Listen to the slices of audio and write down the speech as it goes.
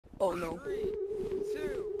Oh no.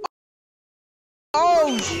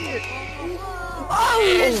 Oh shit!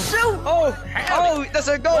 Shoot! Oh, that's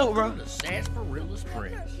a goal, bro.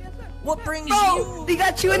 What brings Bro, they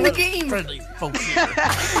got you in the game. friendly folks here?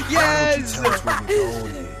 Yes. Tell us where your gold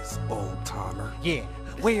is, old timer. Yeah,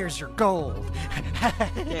 where's your gold?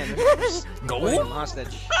 Damn, Gold?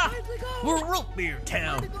 hostage. We're root beer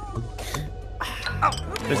town.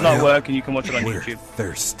 It's not working, you can watch it on We're YouTube.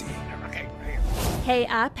 thirsty. Hey,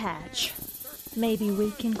 Eye Patch. Maybe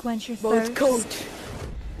we can quench your Bro, it's thirst.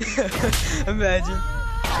 coach. Imagine.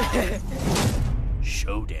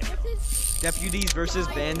 Showdown. Deputies versus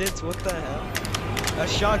bandits? What the hell? A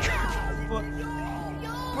shotgun. What?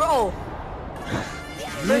 Bro.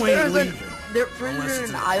 You ain't There's leaving.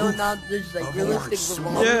 an island now. There's like of realistic ours.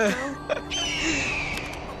 revolving. Yeah.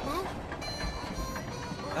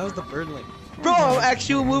 That was the bird link. Bro,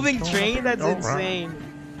 actual moving train? That's insane.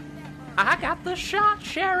 I got the shot,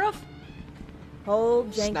 Sheriff.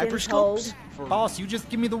 Hold, Sniper Jenkins, hold. scopes? For Boss, you just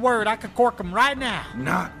give me the word. I could cork him right now.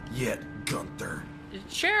 Not yet, Gunther.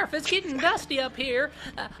 Sheriff, it's getting dusty up here.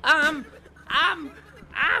 I'm.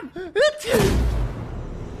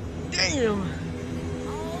 Damn.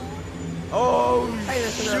 Oh,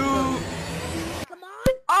 shoot. Come on.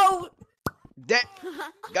 Oh.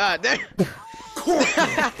 God damn.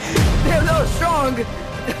 Damn, that was strong.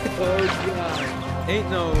 Oh, God. Ain't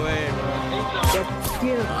no way, bro.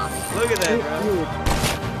 Look at that, bro.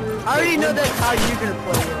 I already know that's how you're gonna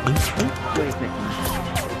play it.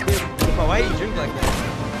 But why you drink like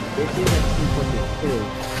that?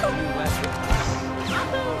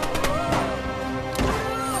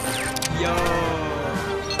 Yo.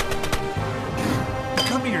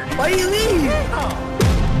 Come here, dude. Why do you leave?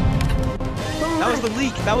 That was the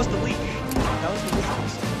leak. That was the leak. That was the leak.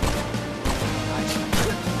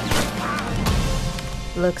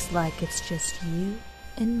 Looks like it's just you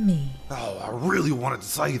and me. Oh, I really wanted to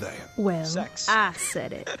say that. Well, Sex. I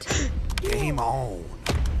said it. Game on.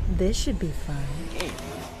 This should be fun.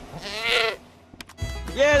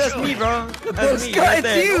 Yeah, that's me, bro. That's me. Scott, Right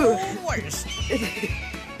there. it's you.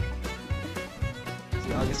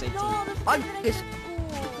 August 18th. August.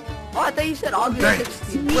 Oh, I thought you said August Dang.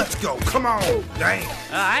 16th. Let's go. Come on. Dang.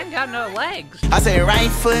 I ain't got no legs. I say right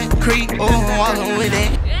foot creep, walking with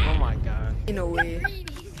it. Oh my god. In a way.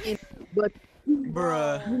 But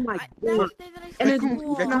Bruh. oh my god. And then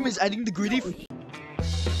Rec room is adding the gritty.